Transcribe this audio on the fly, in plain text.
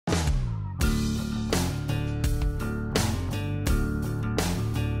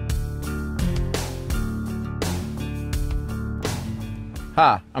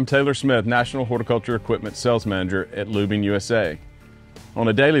Hi, I'm Taylor Smith, National Horticulture Equipment Sales Manager at LUBING USA. On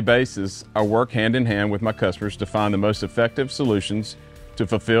a daily basis, I work hand in hand with my customers to find the most effective solutions to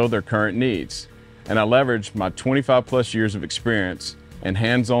fulfill their current needs. And I leverage my 25 plus years of experience and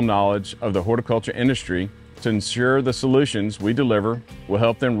hands-on knowledge of the horticulture industry to ensure the solutions we deliver will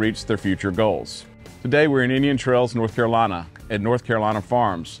help them reach their future goals. Today we're in Indian Trails, North Carolina at North Carolina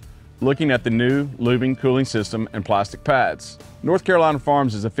Farms, looking at the new LUBING cooling system and plastic pads. North Carolina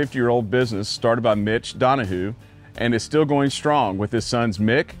Farms is a 50-year-old business started by Mitch Donahue and is still going strong with his sons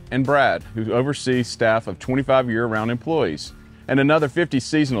Mick and Brad, who oversee staff of 25 year-round employees and another 50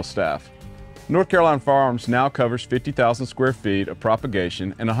 seasonal staff. North Carolina Farms now covers 50,000 square feet of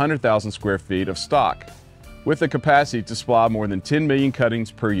propagation and 100,000 square feet of stock, with the capacity to supply more than 10 million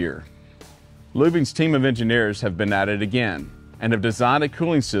cuttings per year. LUBING's team of engineers have been at it again and have designed a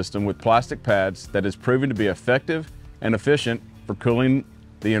cooling system with plastic pads that is proven to be effective and efficient for cooling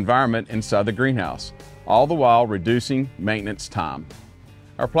the environment inside the greenhouse, all the while reducing maintenance time.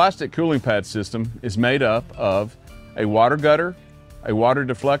 Our plastic cooling pad system is made up of a water gutter, a water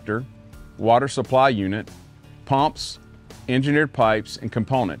deflector, water supply unit, pumps, engineered pipes and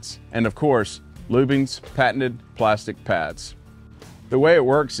components, and of course, LUBING's patented plastic pads. The way it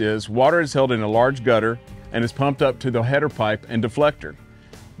works is water is held in a large gutter and is pumped up to the header pipe and deflector.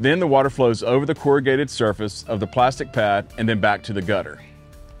 Then the water flows over the corrugated surface of the plastic pad and then back to the gutter.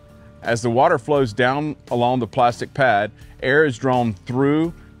 As the water flows down along the plastic pad, air is drawn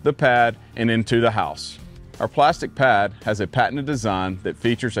through the pad and into the house. Our plastic pad has a patented design that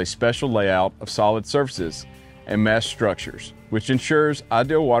features a special layout of solid surfaces and mesh structures, which ensures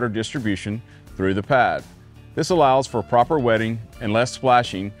ideal water distribution through the pad. This allows for proper wetting and less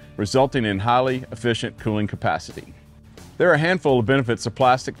splashing, resulting in highly efficient cooling capacity. There are a handful of benefits of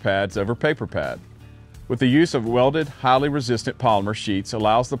plastic pads over paper pad. With the use of welded, highly resistant polymer sheets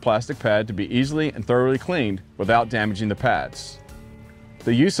allows the plastic pad to be easily and thoroughly cleaned without damaging the pads.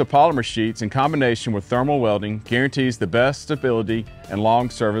 The use of polymer sheets in combination with thermal welding guarantees the best stability and long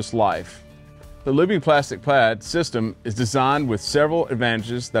service life. The LUBING plastic pad system is designed with several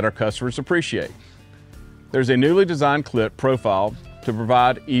advantages that our customers appreciate. There's a newly designed clip profile to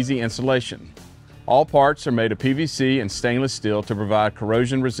provide easy installation. All parts are made of PVC and stainless steel to provide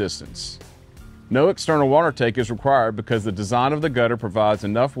corrosion resistance. No external water take is required because the design of the gutter provides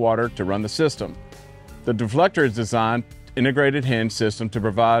enough water to run the system. The deflector is designed integrated hinge system to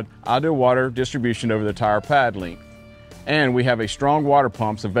provide ideal water distribution over the entire pad length. And we have a strong water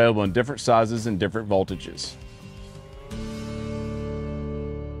pumps available in different sizes and different voltages.